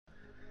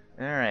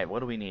Alright, what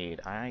do we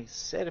need? I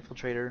said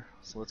infiltrator,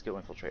 so let's go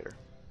infiltrator.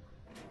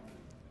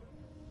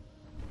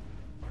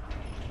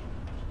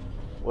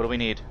 What do we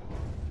need?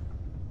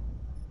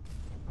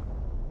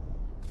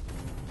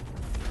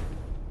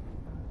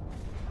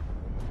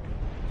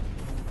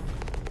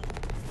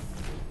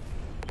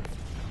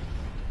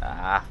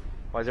 Ah,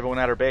 why is everyone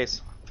at our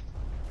base?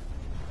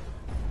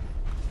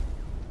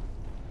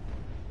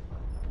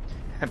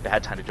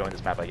 Bad time to join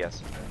this map, I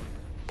guess.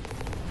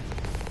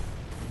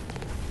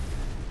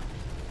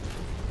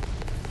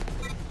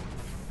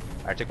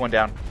 Alright, take one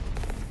down.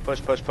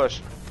 Push, push,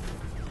 push.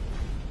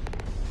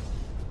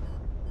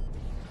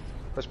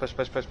 Push, push,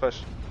 push, push, push.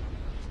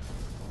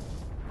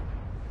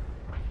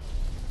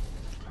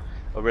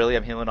 Oh, really?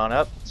 I'm healing on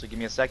up, so give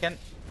me a second.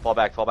 Fall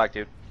back,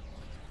 dude.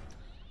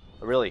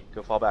 Oh, really?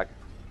 Go fall back.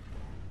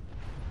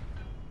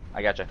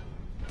 I gotcha.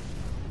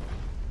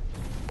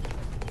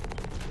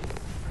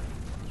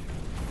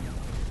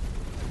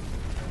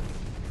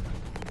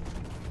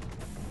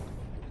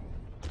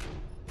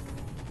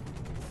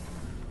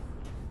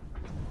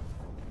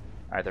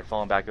 Alright, they're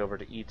falling back over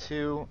to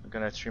E2. I'm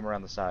gonna stream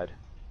around the side.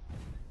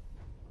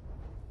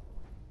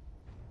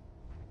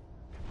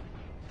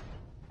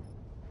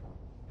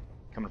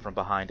 Coming from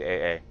behind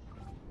AA.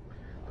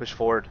 Push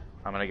forward.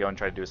 I'm gonna go and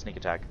try to do a sneak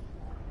attack.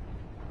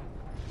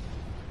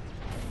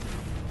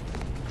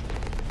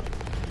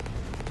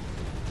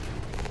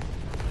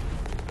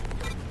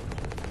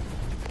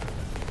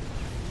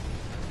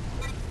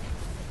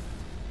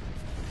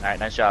 Alright,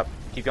 nice job.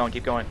 Keep going,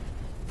 keep going.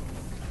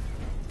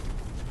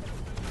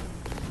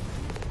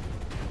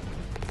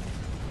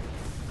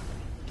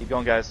 Keep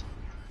going, guys.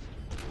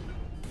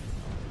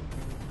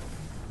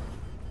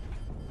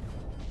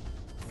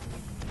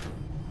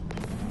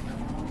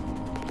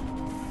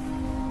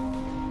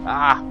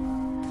 Ah!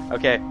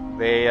 Okay,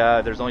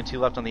 there's only 2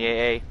 left on the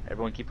AA.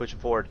 Everyone keep pushing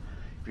forward.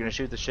 If you're gonna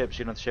shoot the ship,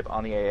 shoot on the ship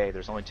on the AA.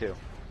 There's only 2.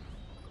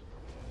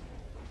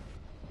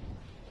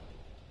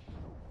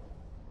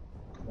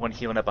 1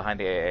 healing up behind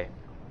the AA.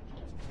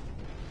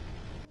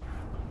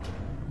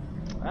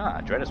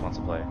 Ah, Dreadis wants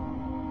to play.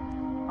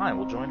 I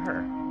will join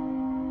her.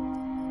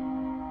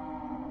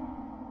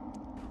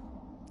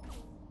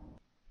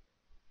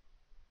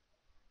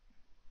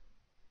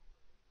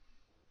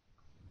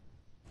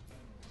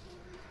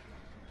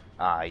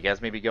 You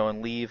guys maybe go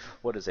and leave.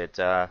 What is it?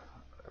 A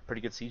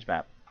pretty good siege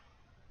map.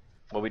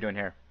 What are we doing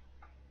here?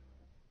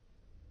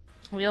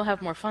 We'll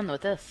have more fun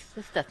with this.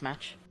 This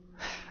deathmatch.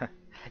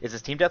 Is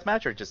this team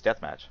deathmatch or just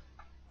deathmatch?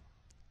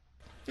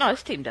 No,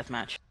 it's team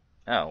deathmatch.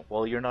 Oh,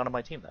 well, you're not on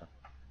my team, though.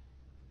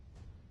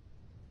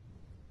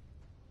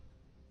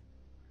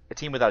 A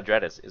team without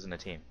Dreadis isn't a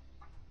team.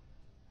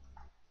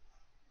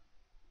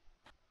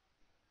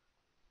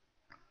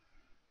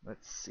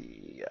 Let's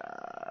see.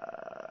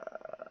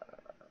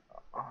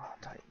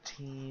 Type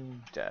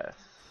team death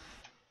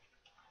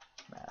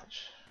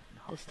match.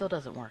 It still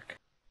doesn't work.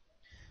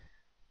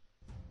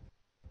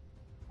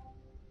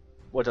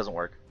 What doesn't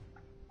work?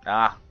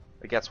 Ah,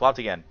 it got swapped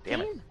again.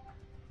 Damn it.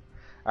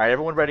 Alright,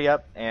 everyone ready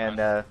up, and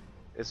as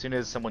soon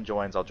as someone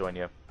joins, I'll join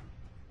you.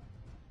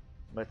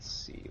 Let's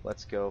see.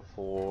 Let's go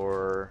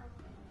for...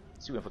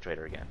 Let's do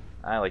Infiltrator again.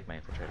 I like my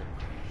Infiltrator.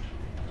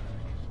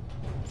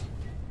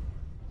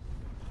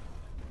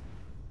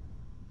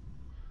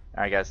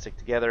 Alright guys, stick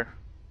together.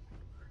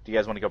 Do you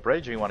guys want to go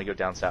bridge, or you want to go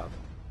down south?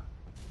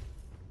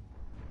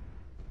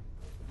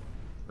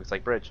 Looks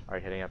like bridge.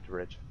 Alright, heading up to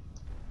bridge.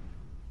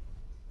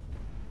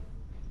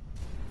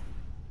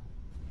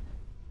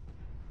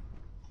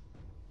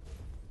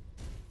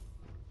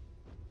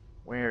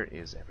 Where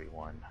is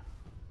everyone?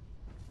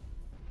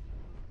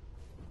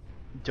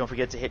 Don't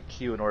forget to hit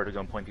Q in order to go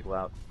and point people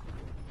out.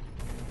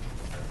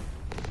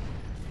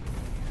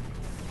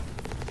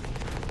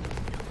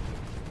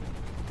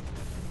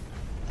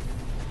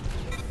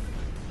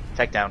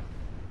 Tech down.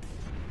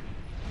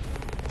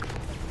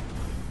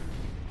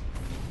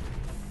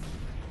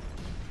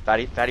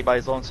 Fatty by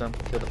his lonesome.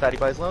 Kill the fatty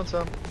by his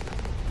lonesome.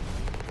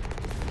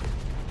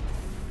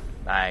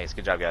 Nice,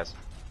 good job, guys.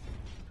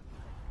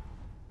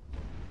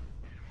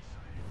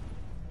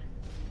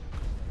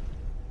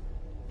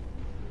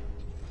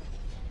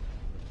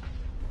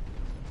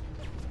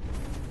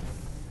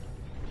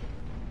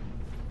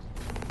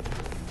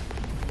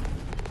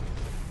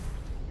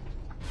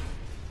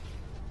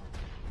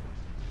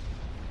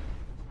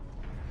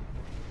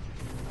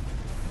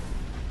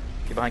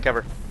 Get behind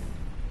cover.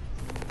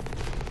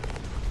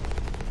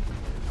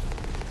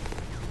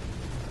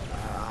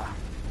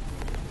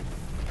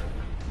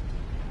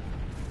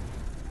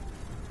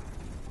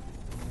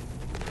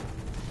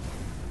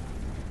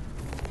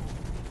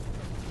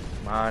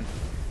 Come on.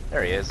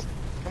 There he is.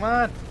 Come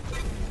on.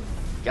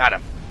 Got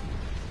him.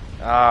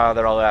 Ah,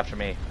 they're all after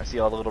me. I see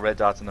all the little red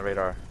dots on the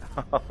radar.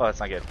 Oh, that's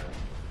not good.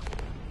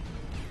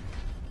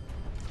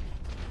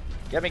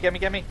 Get me, get me,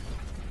 get me.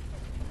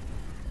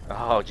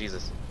 Oh,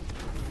 Jesus.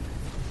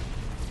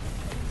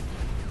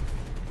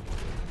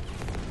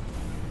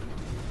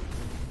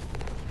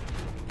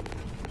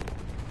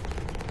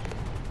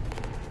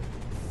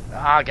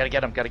 Ah, gotta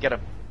get him, gotta get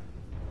him.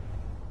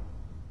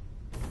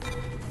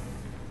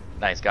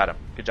 Nice, got him.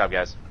 Good job,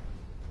 guys.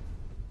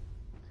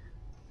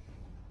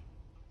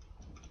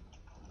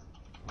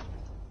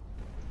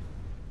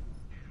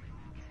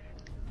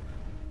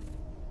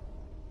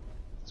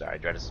 Sorry,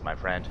 Dreadis is my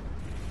friend.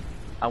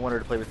 I want her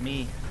to play with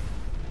me.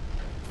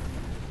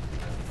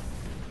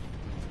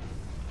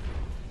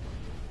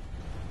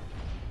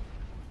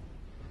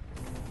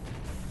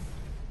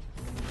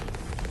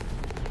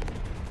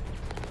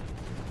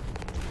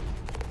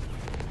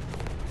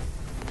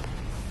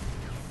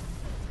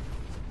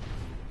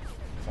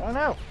 Oh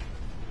no!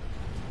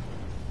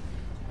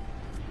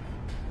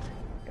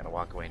 Gotta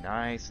walk away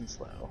nice and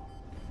slow.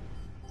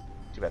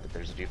 Too bad that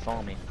there's a dude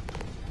following me.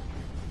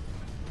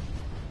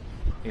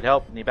 Need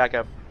help? Need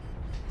backup?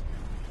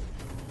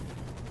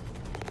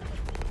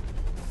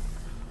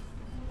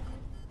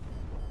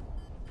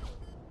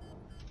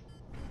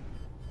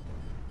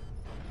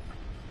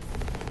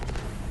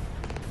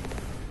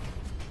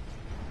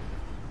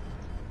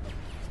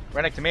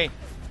 Rennick to me!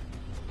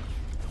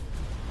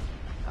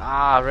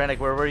 Ah, Rennick,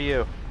 where were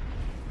you?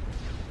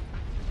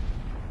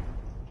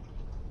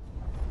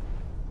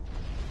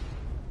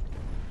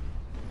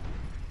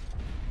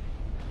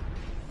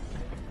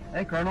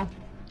 Hey, Colonel.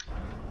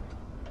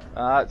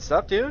 What's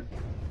up, dude?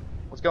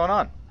 What's going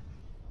on?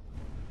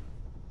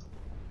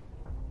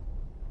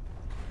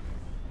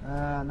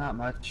 Not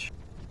much.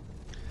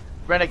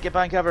 Rennick, get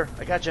behind cover.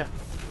 I gotcha.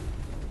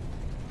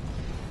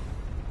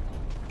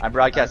 I'm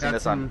broadcasting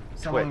this on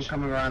someone Twitch.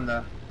 coming around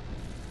the.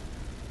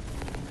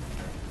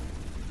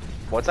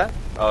 What's that?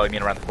 Oh, you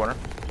mean around the corner?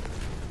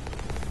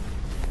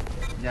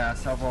 Yeah,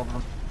 several of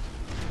them.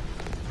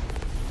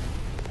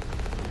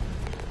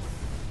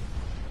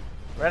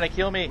 Rennick,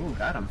 heal me. Ooh,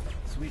 got him.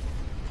 Sweet.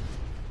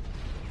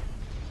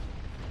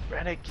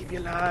 Rennick, keep you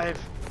alive.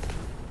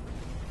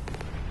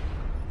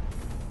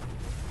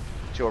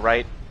 To a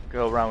right.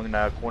 Go around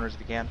corners if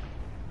you can.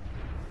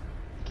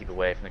 Keep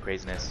away from the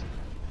craziness.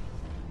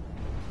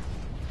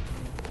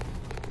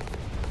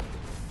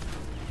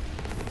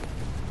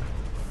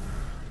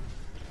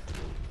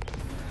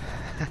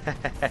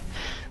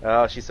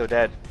 Oh, she's so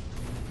dead.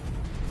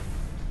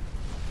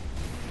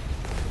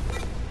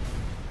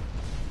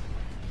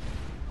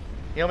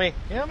 Heal me!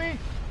 Heal me!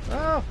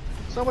 Oh,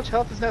 so much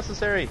health is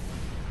necessary.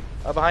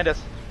 Behind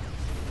us.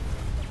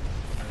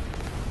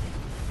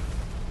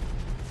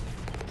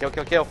 Kill,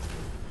 kill, kill.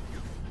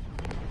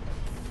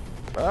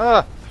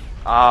 Ah!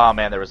 Oh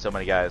man, there were so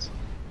many guys.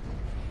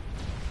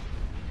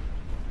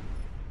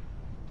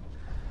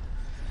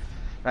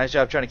 Nice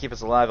job trying to keep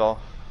us alive, all.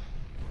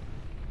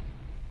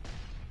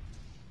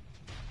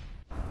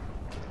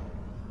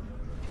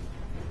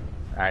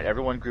 Alright,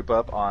 everyone group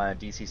up on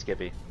DC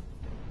Skippy.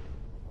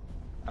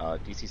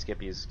 DC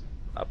Skippy is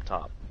up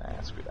top.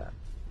 Screw that.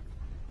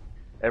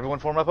 Everyone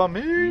form up on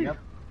me! Yep.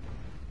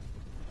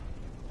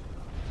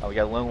 Oh, we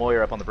got a lone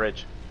warrior up on the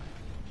bridge.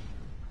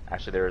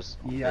 Actually, there's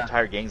Yeah.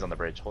 entire gangs on the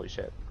bridge. Holy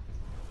shit.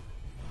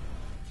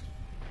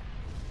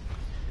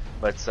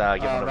 Let's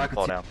get one of them to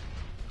fall down.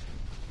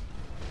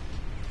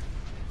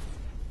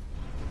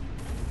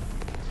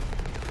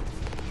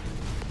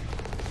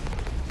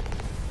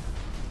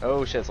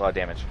 Oh shit, that's a lot of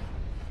damage.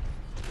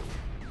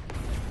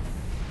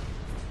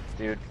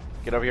 Dude,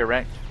 get over here,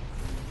 Rank.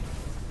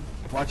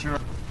 Watch your.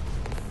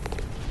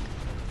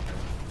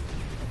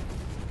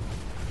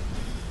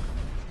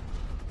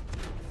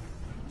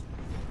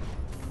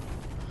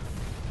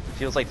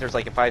 Feels like there's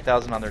like a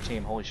 5,000 on their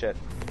team. Holy shit.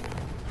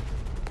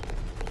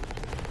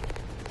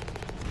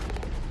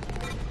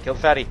 Kill the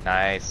fatty.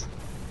 Nice.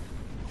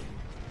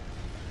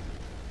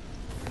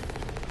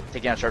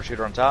 Take down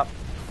sharpshooter on top.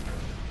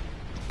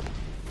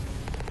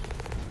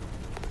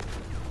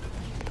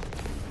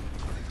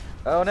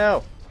 Oh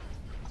no.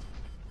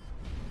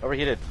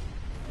 Overheated.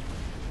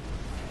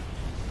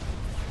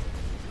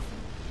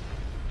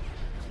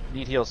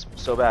 Need heals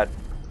so bad.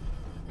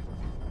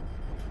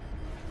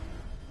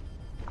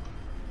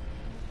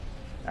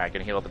 Alright,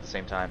 gonna heal up at the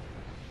same time.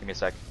 Give me a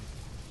sec.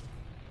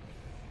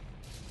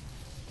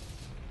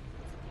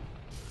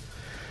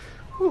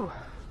 Whew.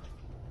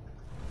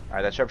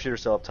 Alright, that sharpshooter's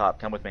still up top.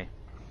 Come with me.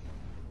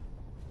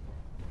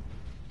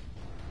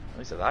 At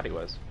least I thought he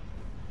was.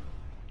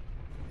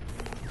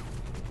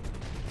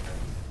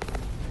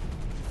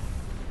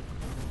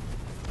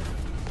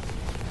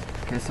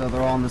 Okay, so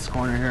they're all in this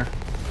corner here.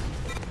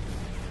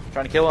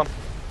 Trying to kill him.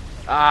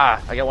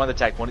 Ah, I got one of the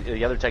tech.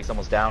 The other tech's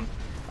almost down.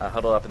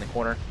 Huddle up in the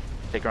corner.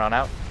 Take her on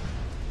out.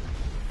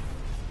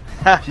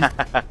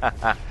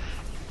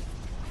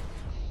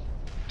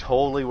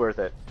 Totally worth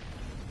it.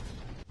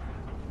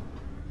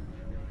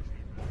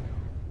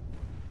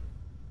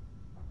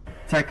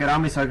 Tech it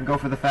on me so I can go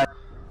for the fat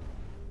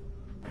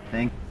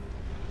thing.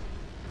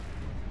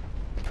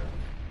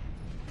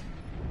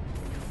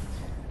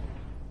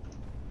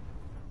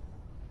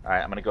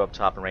 Alright, I'm gonna go up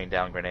top and rain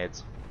down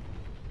grenades.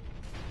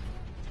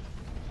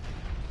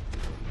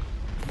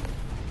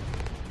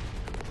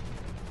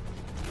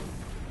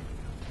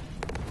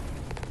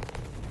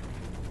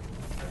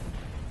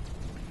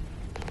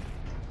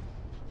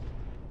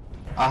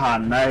 Aha,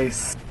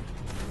 nice.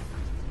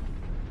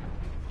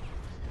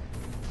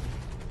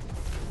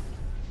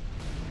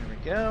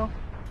 go.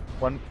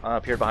 One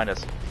appeared behind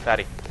us.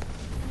 Fatty.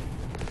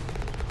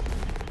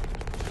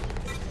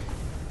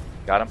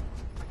 Got him.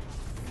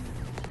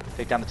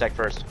 Take down the tech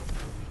first.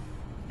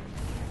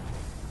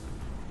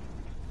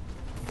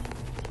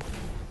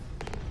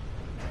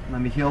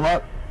 Let me heal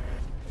up.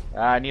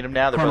 I need him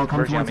now. They're Colonel, both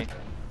come converging on me.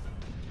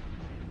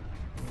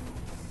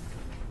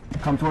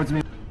 Come towards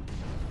me.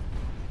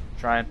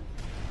 Trying.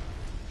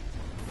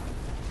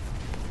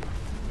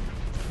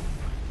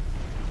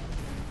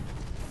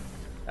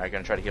 Alright,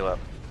 gonna try to heal up.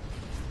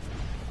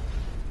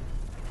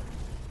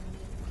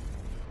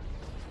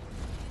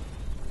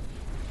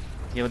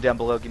 Healing down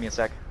below, give me a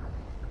sec.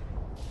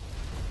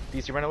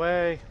 DC, run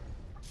away!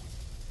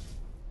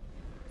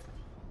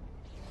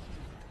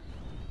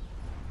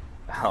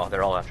 Oh,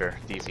 they're all after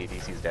DC.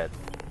 DC's dead.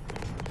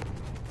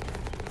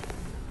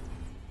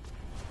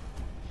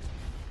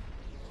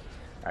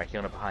 Alright,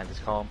 healing up behind this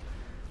column.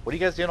 What are you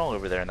guys doing all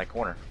over there in that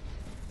corner?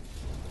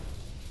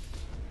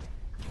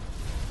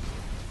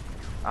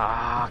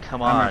 Ah,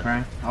 come I'm on.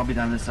 repairing. I'll be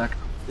done in a sec.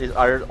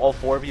 Are all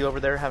four of you over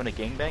there having a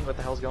gangbang? What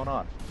the hell's going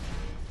on?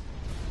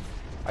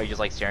 Are you just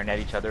like staring at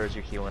each other as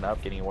you're healing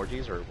up, getting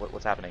orgies, or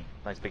what's happening?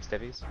 Nice big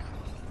stiffies?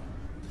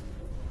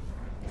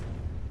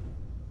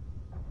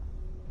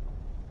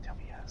 Tell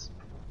me yes.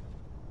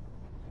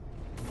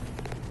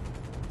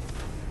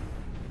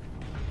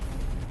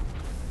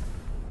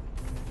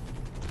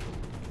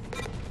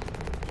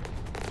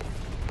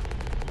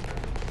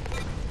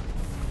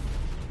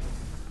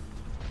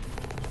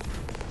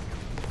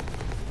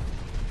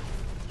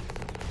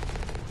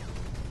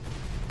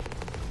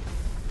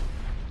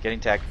 Getting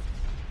tech.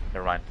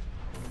 Never mind.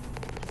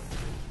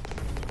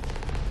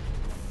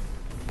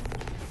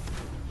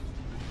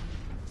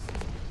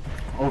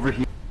 Over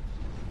here.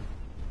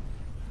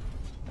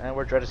 And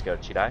where'd Dreadis go?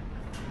 Did she die?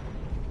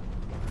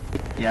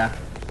 Yeah.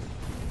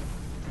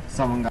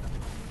 Someone got.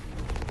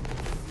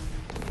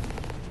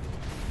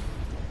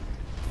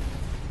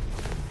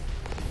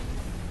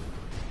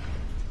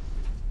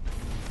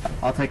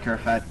 I'll take care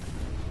of Fed.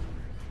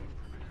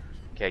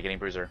 Okay, getting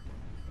Bruiser.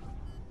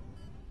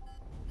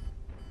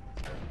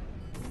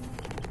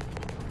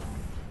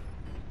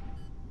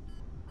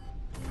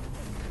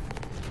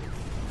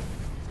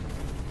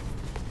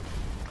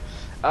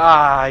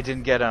 Ah, I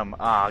didn't get him.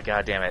 Ah,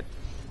 god damn it.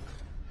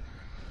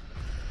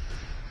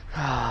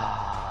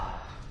 That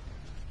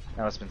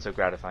must have been so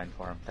gratifying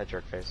for him, that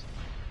jerk face.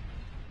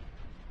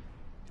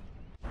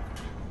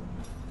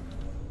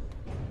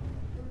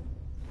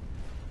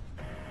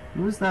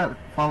 Who's that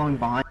following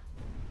behind?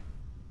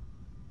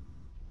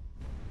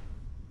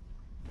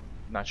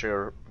 Not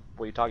sure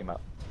what you're talking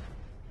about.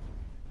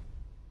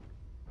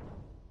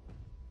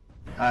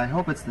 I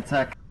hope it's the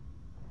tech.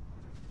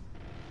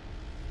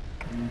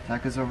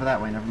 Tech is over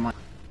that way, never mind.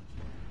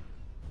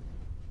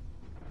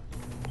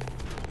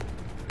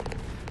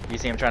 You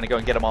see him trying to go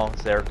and get them all.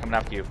 They're coming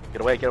after you.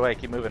 Get away,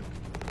 keep moving.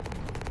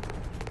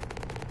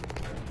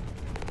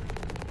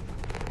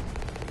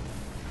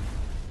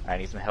 I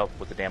need some help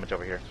with the damage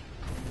over here.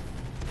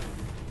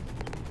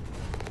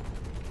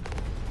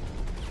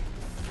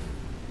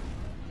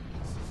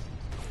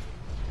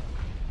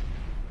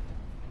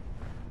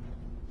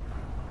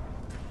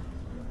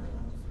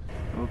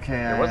 Okay,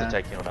 There was a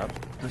tech healing up.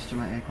 Switch to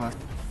my A class.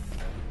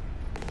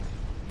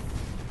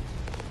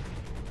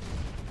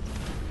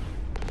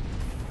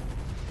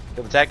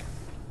 Kill the tech.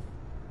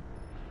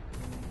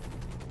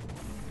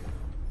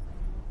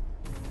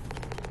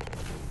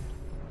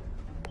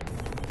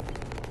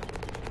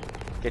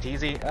 Get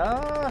easy.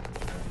 Ah!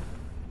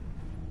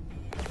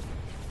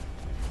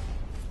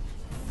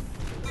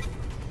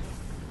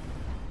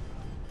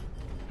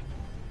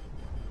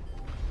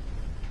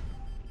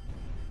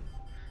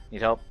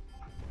 Need help?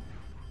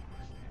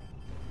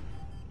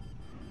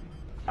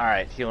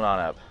 Alright, healing on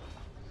up.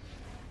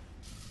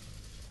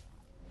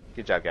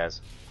 Good job, guys.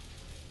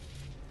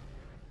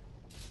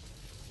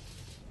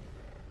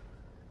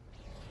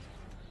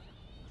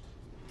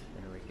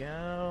 There we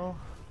go.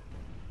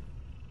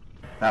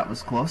 That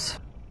was close.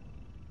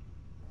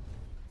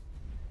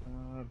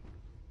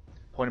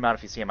 Point him out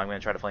if you see him. I'm going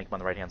to try to flank him on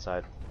the right-hand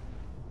side.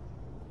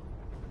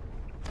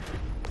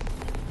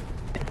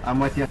 I'm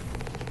with you.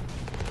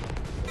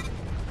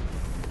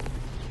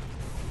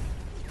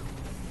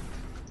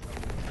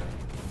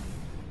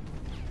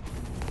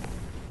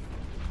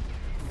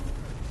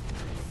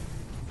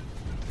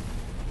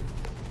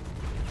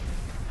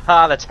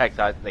 Ha! The tech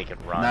thought they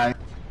could run. Nice.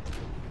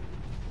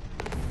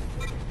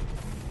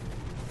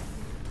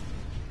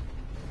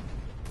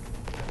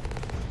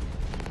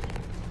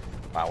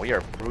 Wow, we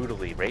are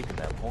brutally raping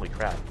them. Holy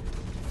crap.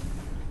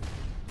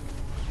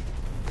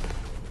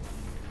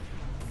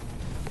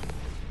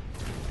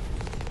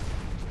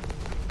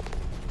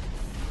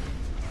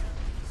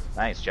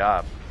 Nice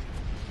job.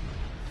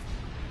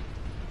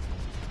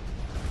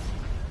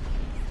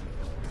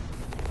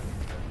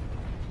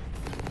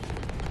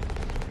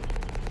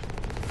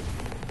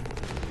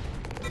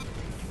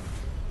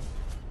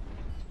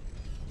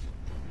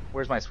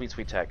 Where's my sweet,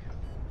 sweet tech?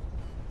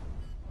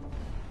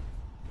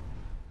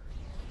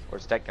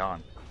 Where's tech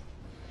gone?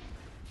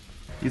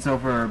 He's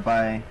over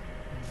by...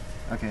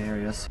 Okay, here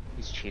he is.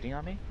 He's cheating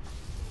on me?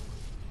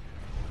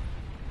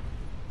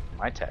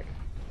 My tech.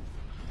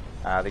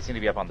 They seem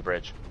to be up on the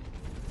bridge.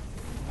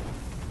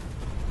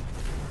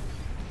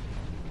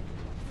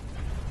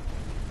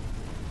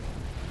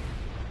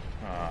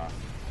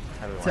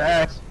 How do we want to do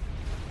Tech! this?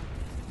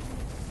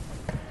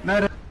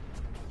 Meta!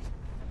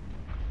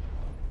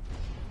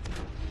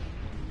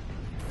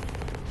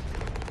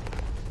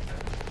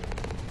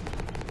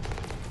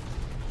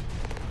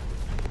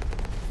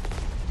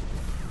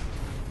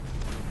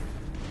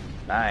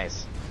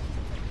 Nice.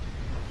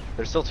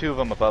 There's still 2 of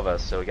them above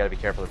us, so we gotta be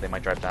careful that they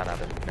might drive down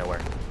out of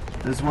nowhere.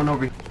 There's one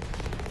over here.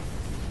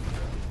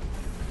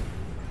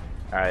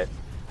 Alright.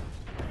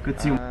 Good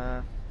team.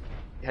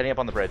 Heading up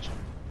on the bridge.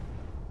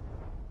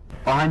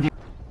 Behind you.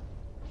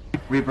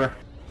 Reaper.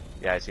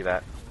 Yeah, I see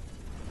that.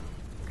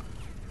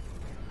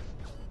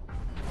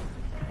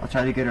 I'll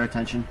try to get her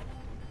attention.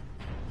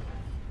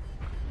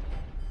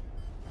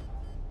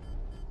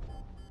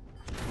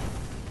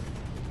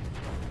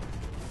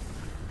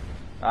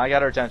 I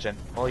got her attention.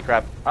 Holy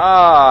crap.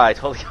 Ah, I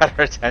totally got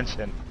her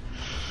attention.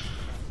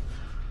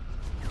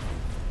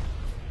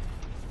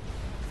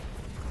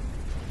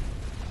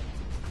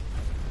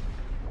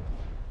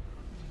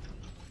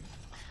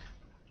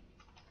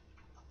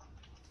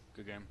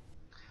 Good game.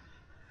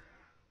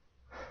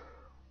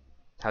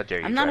 How dare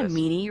you, I'm not a Travis.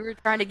 meanie. You were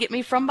trying to get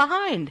me from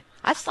behind.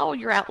 I saw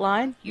your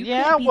outline. You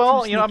Yeah, can't be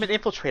well, too you know, I'm an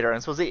sneaky. infiltrator. I'm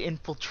supposed to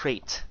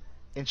infiltrate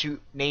and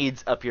shoot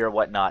nades up here or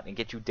whatnot and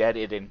get you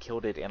deaded and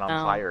killed it and on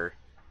Oh. fire.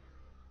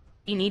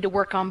 You need to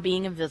work on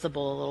being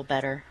invisible a little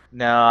better.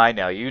 No, I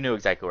know. You knew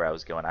exactly where I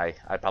was going.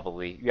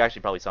 You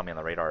actually probably saw me on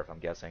the radar if I'm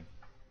guessing.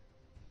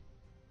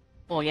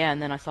 Well, yeah,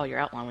 and then I saw your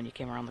outline when you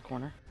came around the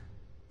corner.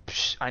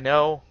 Psh, I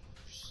know.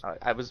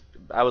 I was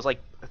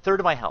like a third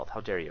of my health.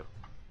 How dare you?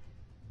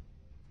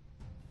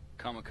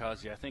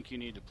 Kamikaze, I think you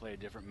need to play a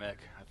different mech.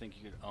 I think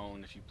you could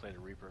own if you played a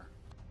Reaper.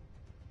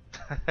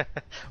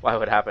 Why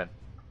would it happen?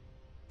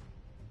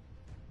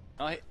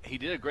 No, he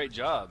did a great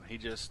job. He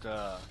just,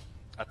 I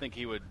think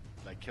he would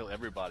like kill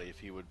everybody if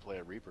he would play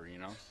a Reaper, you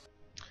know?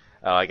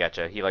 Oh, I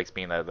gotcha. He likes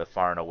being the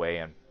far and away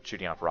and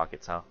shooting off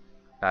rockets, huh?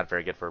 Not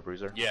very good for a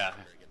bruiser. Yeah.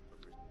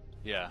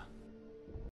 Yeah.